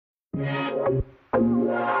Welcome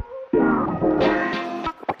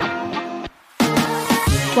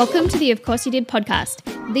to the Of Course You Did podcast,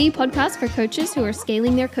 the podcast for coaches who are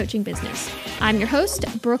scaling their coaching business. I'm your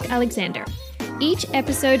host, Brooke Alexander. Each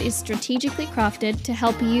episode is strategically crafted to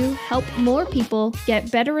help you help more people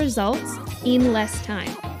get better results in less time.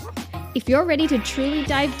 If you're ready to truly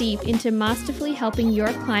dive deep into masterfully helping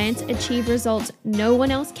your clients achieve results no one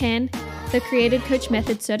else can, the Created Coach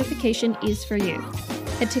Method certification is for you.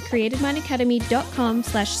 Head to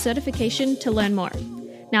createdmindacademy.com/certification to learn more.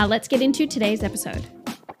 Now let's get into today's episode.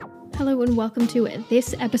 Hello and welcome to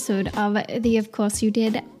this episode of the Of Course You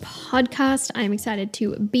Did podcast. I'm excited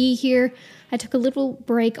to be here. I took a little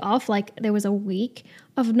break off, like there was a week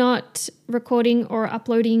of not recording or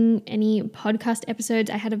uploading any podcast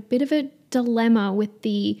episodes. I had a bit of a dilemma with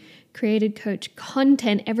the Created Coach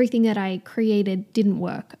content. Everything that I created didn't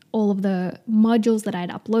work. All of the modules that I'd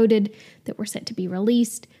uploaded that were set to be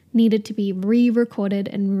released needed to be re-recorded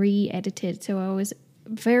and re-edited. So I was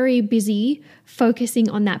very busy focusing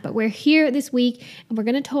on that. But we're here this week and we're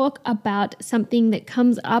going to talk about something that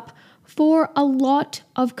comes up for a lot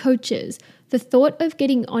of coaches. The thought of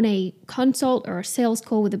getting on a consult or a sales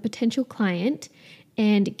call with a potential client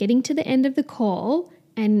and getting to the end of the call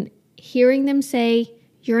and hearing them say,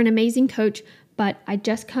 "You're an amazing coach, but I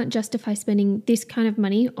just can't justify spending this kind of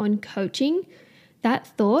money on coaching." That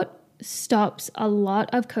thought stops a lot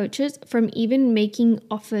of coaches from even making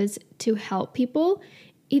offers to help people.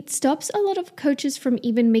 It stops a lot of coaches from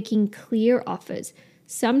even making clear offers.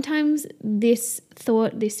 Sometimes this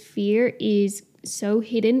thought, this fear is so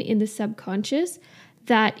hidden in the subconscious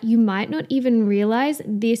that you might not even realize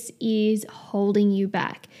this is holding you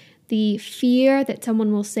back. The fear that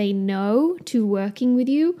someone will say no to working with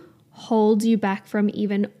you holds you back from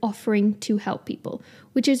even offering to help people,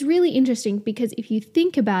 which is really interesting because if you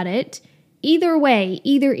think about it, either way,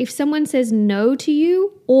 either if someone says no to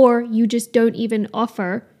you or you just don't even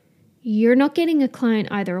offer, you're not getting a client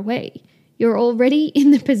either way. You're already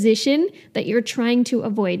in the position that you're trying to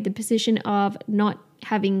avoid, the position of not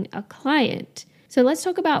having a client. So let's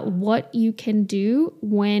talk about what you can do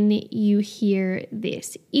when you hear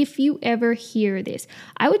this. If you ever hear this,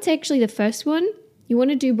 I would say actually the first one you want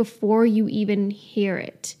to do before you even hear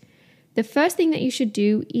it. The first thing that you should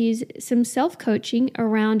do is some self-coaching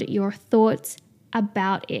around your thoughts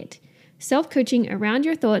about it. Self-coaching around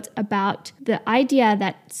your thoughts about the idea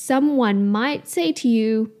that someone might say to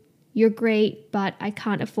you, "You're great, but I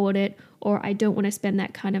can't afford it," or "I don't want to spend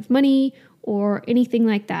that kind of money," or anything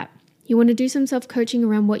like that. You want to do some self-coaching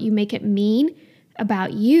around what you make it mean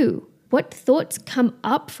about you. What thoughts come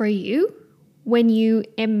up for you when you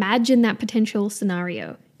imagine that potential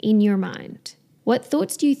scenario in your mind? What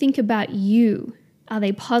thoughts do you think about you? Are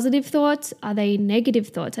they positive thoughts? Are they negative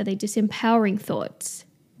thoughts? Are they disempowering thoughts?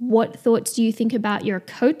 What thoughts do you think about your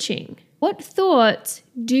coaching? What thoughts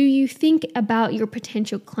do you think about your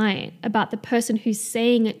potential client, about the person who's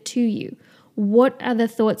saying it to you? What are the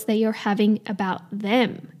thoughts that you're having about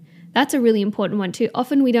them? That's a really important one too.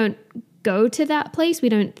 Often we don't go to that place. We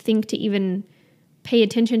don't think to even pay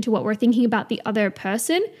attention to what we're thinking about the other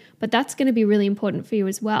person, but that's going to be really important for you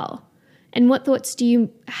as well. And what thoughts do you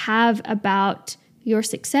have about your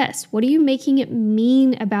success? What are you making it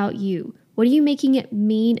mean about you? What are you making it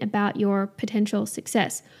mean about your potential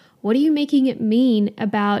success? What are you making it mean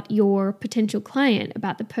about your potential client,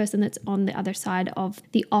 about the person that's on the other side of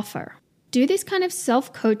the offer? Do this kind of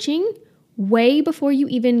self-coaching way before you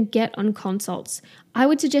even get on consults. I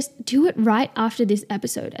would suggest do it right after this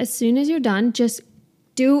episode. As soon as you're done, just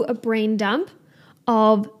do a brain dump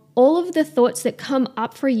of all of the thoughts that come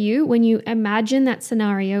up for you when you imagine that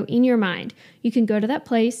scenario in your mind. You can go to that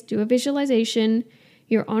place, do a visualization,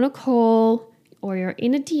 you're on a call, or you're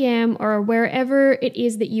in a DM, or wherever it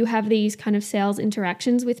is that you have these kind of sales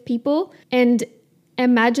interactions with people, and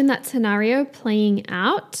imagine that scenario playing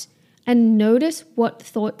out and notice what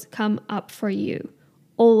thoughts come up for you.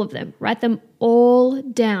 All of them. Write them all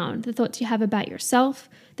down. The thoughts you have about yourself,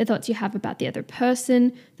 the thoughts you have about the other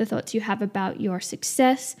person, the thoughts you have about your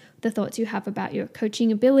success, the thoughts you have about your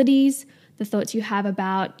coaching abilities, the thoughts you have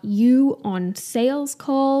about you on sales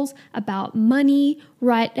calls, about money.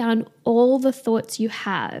 Write down all the thoughts you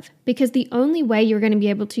have, because the only way you're going to be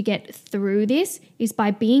able to get through this is by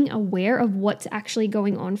being aware of what's actually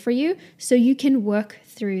going on for you so you can work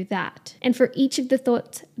through that. And for each of the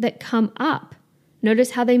thoughts that come up,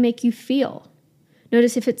 notice how they make you feel.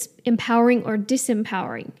 Notice if it's empowering or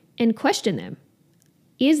disempowering, and question them.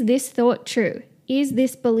 Is this thought true? Is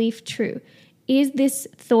this belief true? Is this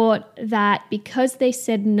thought that because they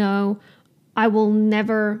said no, I will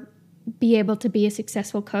never be able to be a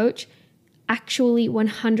successful coach, actually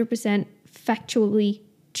 100% factually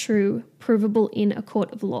true, provable in a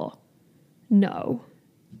court of law? No.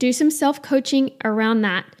 Do some self-coaching around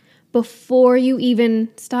that before you even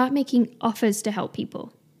start making offers to help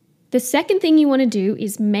people. The second thing you want to do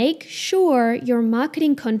is make sure your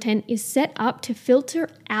marketing content is set up to filter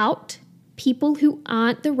out people who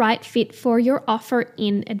aren't the right fit for your offer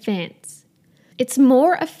in advance. It's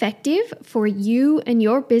more effective for you and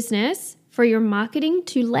your business, for your marketing,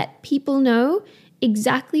 to let people know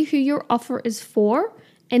exactly who your offer is for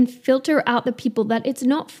and filter out the people that it's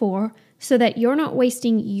not for, so that you're not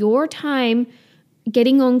wasting your time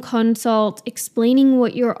getting on consult, explaining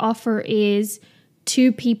what your offer is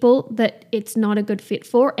to people that it's not a good fit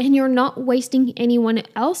for, and you're not wasting anyone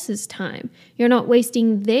else's time. You're not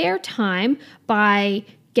wasting their time by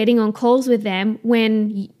getting on calls with them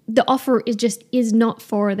when the offer is not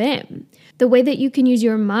for them. The way that you can use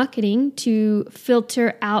your marketing to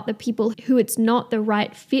filter out the people who it's not the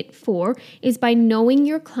right fit for is by knowing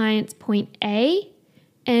your client's point A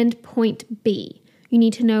and point B. You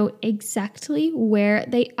need to know exactly where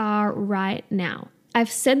they are right now.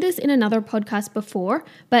 I've said this in another podcast before,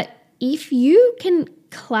 but if you can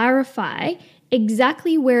clarify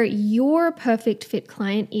exactly where your perfect fit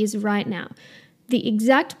client is right now, the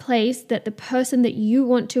exact place that the person that you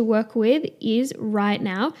want to work with is right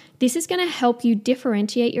now, this is going to help you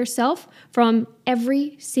differentiate yourself from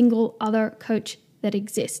every single other coach that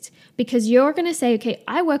exists, because you're going to say, okay,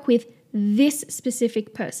 I work with this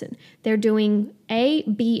specific person. They're doing A,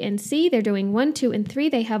 B, and C. They're doing 1, 2, and 3.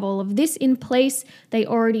 They have all of this in place. They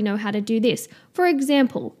already know how to do this. For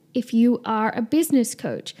example, if you are a business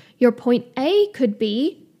coach, your point A could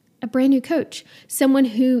be a brand new coach, someone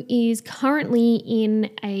who is currently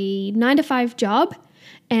in a 9-to-5 job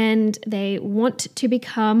and they want to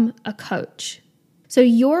become a coach. So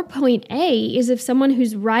your point A is of someone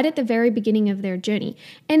who's right at the very beginning of their journey.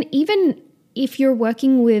 And even if you're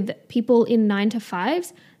working with people in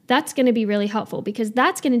 9-to-5s, that's going to be really helpful, because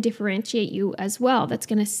that's going to differentiate you as well. That's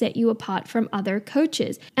going to set you apart from other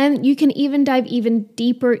coaches. And you can even dive even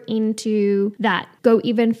deeper into that. Go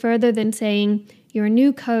even further than saying you're a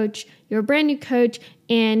new coach, you're a brand new coach,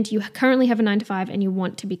 and you currently have a 9-to-5 and you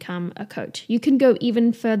want to become a coach. You can go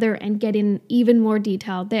even further and get in even more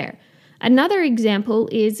detail there. Another example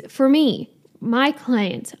is for me. My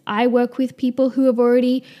clients, I work with people who have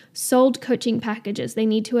already sold coaching packages. They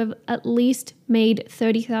need to have at least made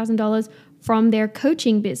 $30,000 from their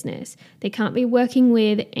coaching business. They can't be working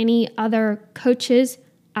with any other coaches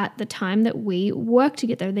at the time that we work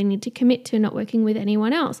together. They need to commit to not working with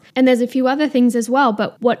anyone else. And there's a few other things as well.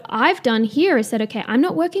 But what I've done here is said, okay, I'm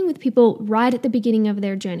not working with people right at the beginning of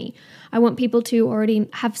their journey. I want people to already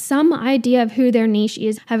have some idea of who their niche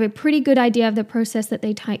is, have a pretty good idea of the process that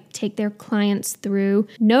they take their clients through,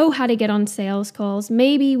 know how to get on sales calls.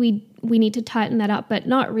 Maybe we need to tighten that up, but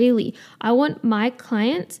not really. I want my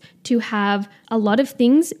clients to have a lot of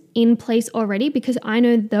things in place already, because I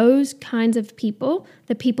know those kinds of people,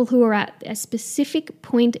 the people who are at a specific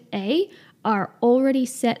point A, are already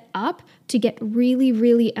set up to get really,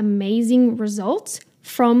 really amazing results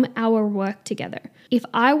from our work together. If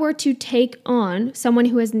I were to take on someone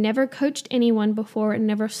who has never coached anyone before and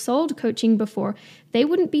never sold coaching before, they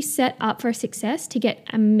wouldn't be set up for success to get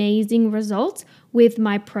amazing results with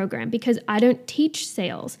my program, because I don't teach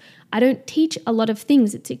sales. I don't teach a lot of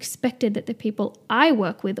things. It's expected that the people I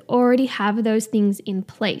work with already have those things in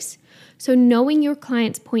place. So knowing your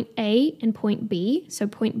client's point A and point B, so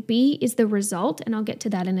point B is the result, and I'll get to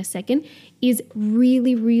that in a second, is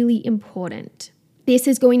really, really important. This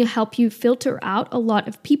is going to help you filter out a lot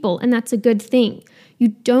of people, and that's a good thing. You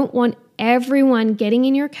don't want everyone getting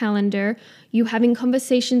in your calendar, you having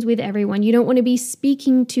conversations with everyone. You don't want to be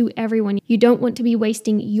speaking to everyone. You don't want to be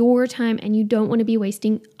wasting your time, and you don't want to be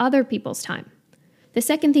wasting other people's time. The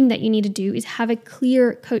second thing that you need to do is have a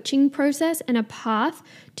clear coaching process and a path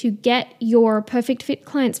to get your perfect fit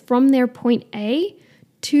clients from their point A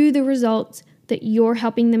to the results that you're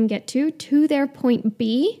helping them get to their point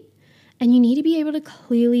B. And you need to be able to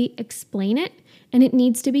clearly explain it, and it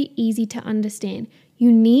needs to be easy to understand.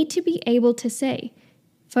 You need to be able to say,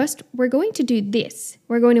 first, we're going to do this.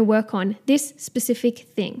 We're going to work on this specific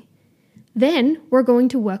thing. Then we're going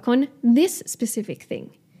to work on this specific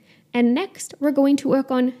thing. And next, we're going to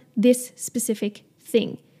work on this specific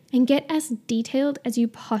thing, and get as detailed as you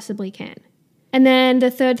possibly can. And then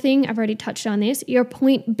the third thing, I've already touched on this, your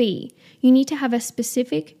point B. You need to have a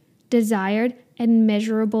specific, desired, and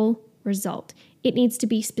measurable result. It needs to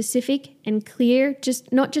be specific and clear,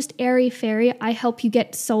 not just airy-fairy, I help you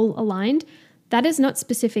get soul aligned. That is not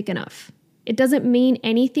specific enough. It doesn't mean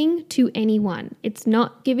anything to anyone. It's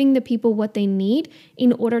not giving the people what they need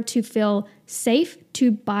in order to feel safe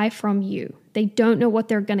to buy from you. They don't know what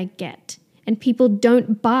they're going to get. And people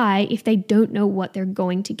don't buy if they don't know what they're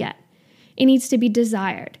going to get. It needs to be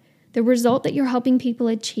desired. The result that you're helping people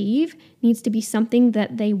achieve needs to be something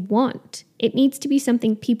that they want. It needs to be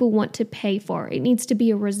something people want to pay for. It needs to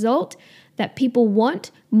be a result that people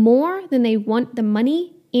want more than they want the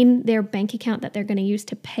money in their bank account that they're going to use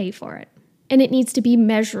to pay for it. And it needs to be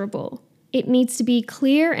measurable. It needs to be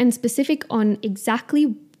clear and specific on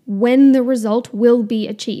exactly when the result will be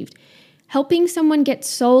achieved. Helping someone get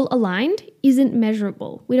soul aligned isn't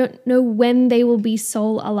measurable. We don't know when they will be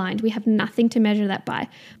soul aligned. We have nothing to measure that by.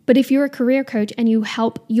 But if you're a career coach and you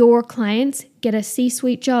help your clients get a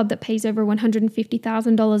C-suite job that pays over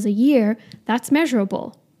 $150,000 a year, that's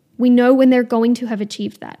measurable. We know when they're going to have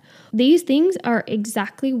achieved that. These things are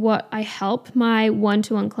exactly what I help my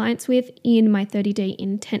one-to-one clients with in my 30-day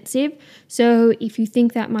intensive. So if you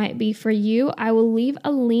think that might be for you, I will leave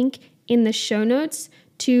a link in the show notes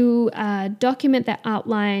to a document that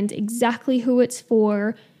outlines exactly who it's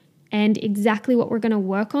for and exactly what we're going to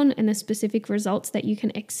work on and the specific results that you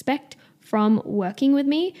can expect from working with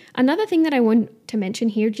me. Another thing that I want to mention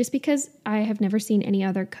here, just because I have never seen any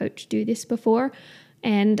other coach do this before,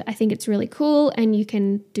 and I think it's really cool, and you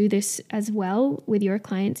can do this as well with your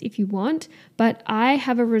clients if you want, but I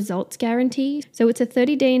have a results guarantee. So it's a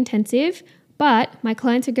 30-day intensive, but my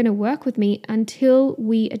clients are going to work with me until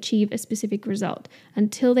we achieve a specific result,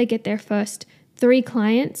 until they get their first 3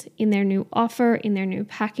 clients in their new offer, in their new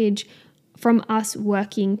package from us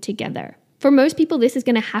working together. For most people, this is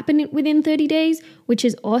going to happen within 30 days, which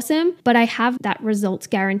is awesome, but I have that results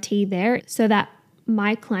guarantee there so that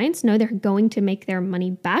my clients know they're going to make their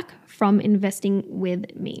money back from investing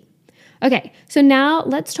with me. Okay, so now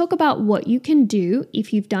let's talk about what you can do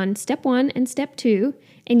if you've done step 1 and step 2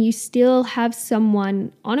 and you still have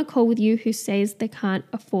someone on a call with you who says they can't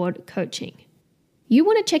afford coaching. You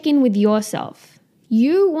want to check in with yourself.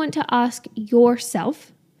 You want to ask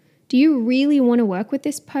yourself, do you really want to work with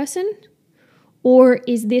this person? Or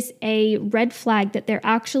is this a red flag that they're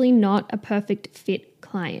actually not a perfect fit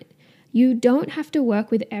client? You don't have to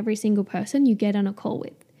work with every single person you get on a call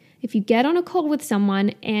with. If you get on a call with someone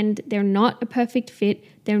and they're not a perfect fit,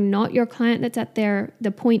 they're not your client that's at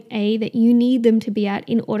the point A that you need them to be at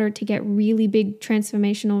in order to get really big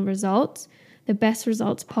transformational results, the best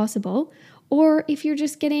results possible, or if you're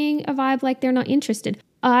just getting a vibe like they're not interested.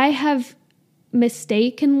 I have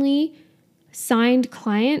mistakenly signed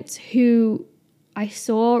clients who I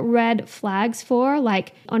saw red flags for,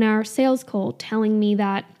 like on our sales call, telling me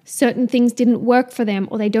that certain things didn't work for them,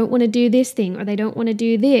 or they don't want to do this thing, or they don't want to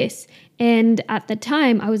do this. And at the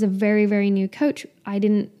time, I was a very, very new coach. I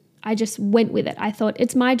just went with it. I thought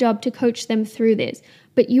it's my job to coach them through this,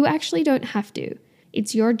 but you actually don't have to.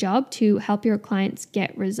 It's your job to help your clients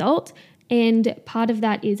get results. And part of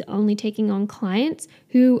that is only taking on clients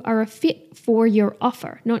who are a fit for your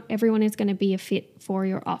offer. Not everyone is going to be a fit for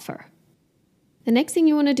your offer. The next thing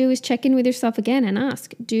you want to do is check in with yourself again and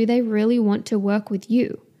ask, do they really want to work with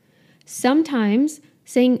you? Sometimes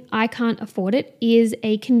saying I can't afford it is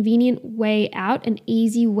a convenient way out, an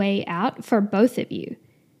easy way out for both of you.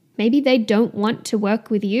 Maybe they don't want to work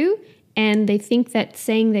with you and they think that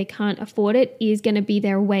saying they can't afford it is going to be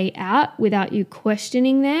their way out without you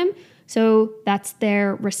questioning them. So that's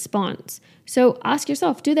their response. So ask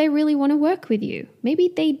yourself, do they really want to work with you?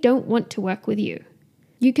 Maybe they don't want to work with you.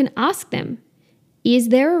 You can ask them, is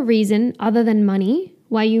there a reason other than money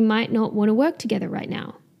why you might not want to work together right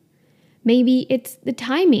now? Maybe it's the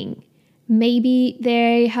timing. Maybe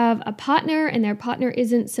they have a partner and their partner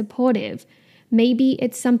isn't supportive. Maybe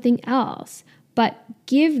it's something else. But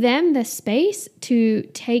give them the space to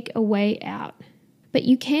take a way out. But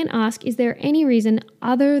you can ask, is there any reason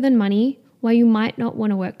other than money why you might not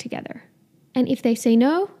want to work together? And if they say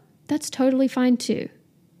no, that's totally fine too.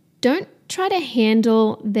 Don't try to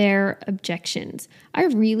handle their objections. I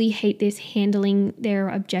really hate this handling their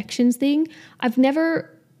objections thing. I've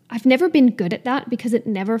never been good at that because it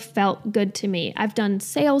never felt good to me. I've done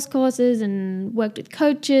sales courses and worked with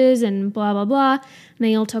coaches and blah, blah, blah. And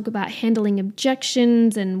they all talk about handling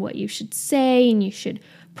objections and what you should say, and you should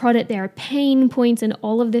prod at their pain points and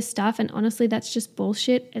all of this stuff. And honestly, that's just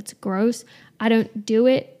bullshit. It's gross. I don't do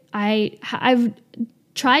it. I've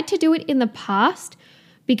tried to do it in the past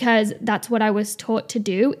because that's what I was taught to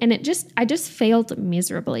do. And I just failed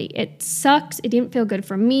miserably. It sucks. It didn't feel good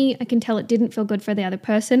for me. I can tell it didn't feel good for the other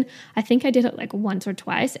person. I think I did it like once or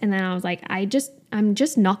twice. And then I was like, I'm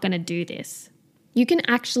just not going to do this. You can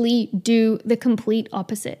actually do the complete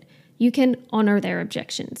opposite. You can honor their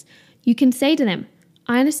objections. You can say to them,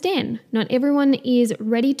 I understand not everyone is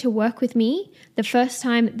ready to work with me the first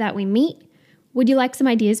time that we meet. Would you like some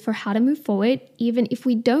ideas for how to move forward even if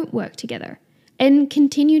we don't work together? And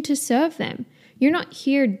continue to serve them. You're not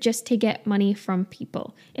here just to get money from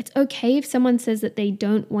people. It's okay if someone says that they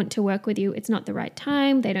don't want to work with you. It's not the right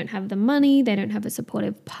time. They don't have the money. They don't have a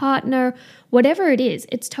supportive partner. Whatever it is,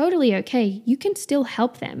 it's totally okay. You can still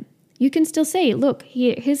help them. You can still say, look,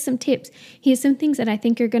 here's some tips. Here's some things that I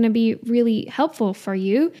think are going to be really helpful for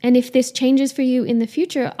you. And if this changes for you in the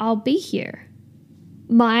future, I'll be here.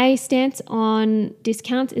 My stance on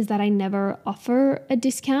discounts is that I never offer a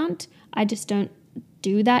discount. I just don't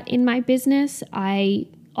do that in my business. I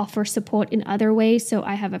offer support in other ways. So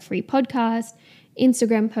I have a free podcast,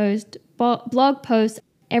 Instagram post, blog post.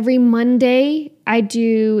 Every Monday, I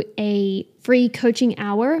do a free coaching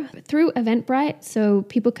hour through Eventbrite, so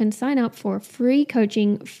people can sign up for free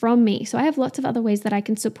coaching from me. So I have lots of other ways that I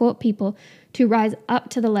can support people to rise up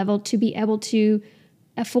to the level to be able to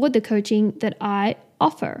afford the coaching that I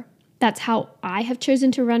offer. That's how I have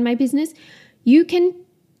chosen to run my business. You can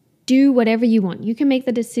do whatever you want. You can make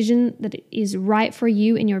the decision that is right for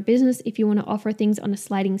you in your business. If you want to offer things on a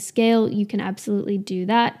sliding scale, you can absolutely do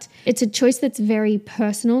that. It's a choice that's very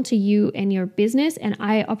personal to you and your business. And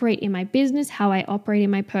I operate in my business how I operate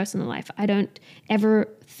in my personal life. I don't ever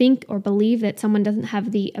think or believe that someone doesn't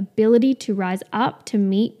have the ability to rise up to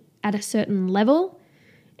meet at a certain level.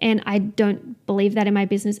 And I don't believe that in my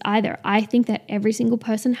business either. I think that every single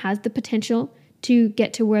person has the potential to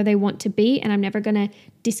get to where they want to be. And I'm never going to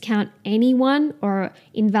discount anyone or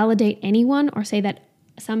invalidate anyone or say that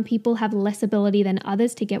some people have less ability than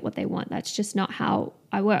others to get what they want. That's just not how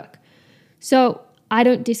I work. So I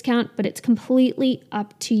don't discount, but it's completely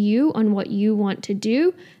up to you on what you want to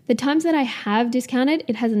do. The times that I have discounted,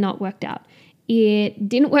 it has not worked out. It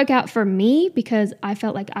didn't work out for me because I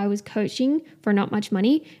felt like I was coaching for not much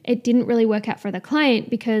money. It didn't really work out for the client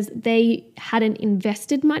because they hadn't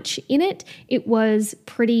invested much in it. It was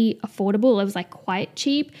pretty affordable. It was like quite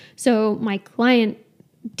cheap. So my client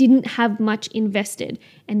didn't have much invested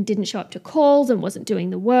and didn't show up to calls and wasn't doing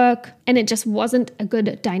the work. And it just wasn't a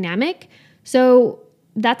good dynamic. So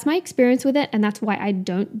that's my experience with it. And that's why I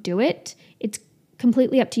don't do it. It's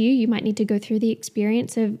completely up to you. You might need to go through the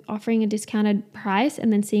experience of offering a discounted price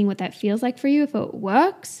and then seeing what that feels like for you if it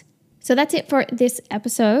works. So that's it for this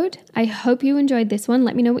episode. I hope you enjoyed this one.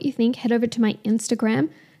 Let me know what you think. Head over to my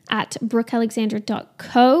Instagram at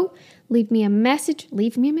brookealexandra.co. Leave me a message,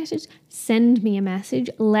 send me a message.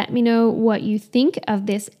 Let me know what you think of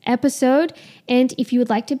this episode. And if you would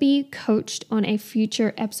like to be coached on a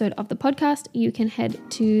future episode of the podcast, you can head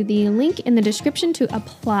to the link in the description to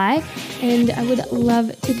apply. And I would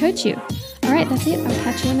love to coach you. All right, that's it. I'll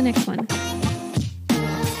catch you on the next one.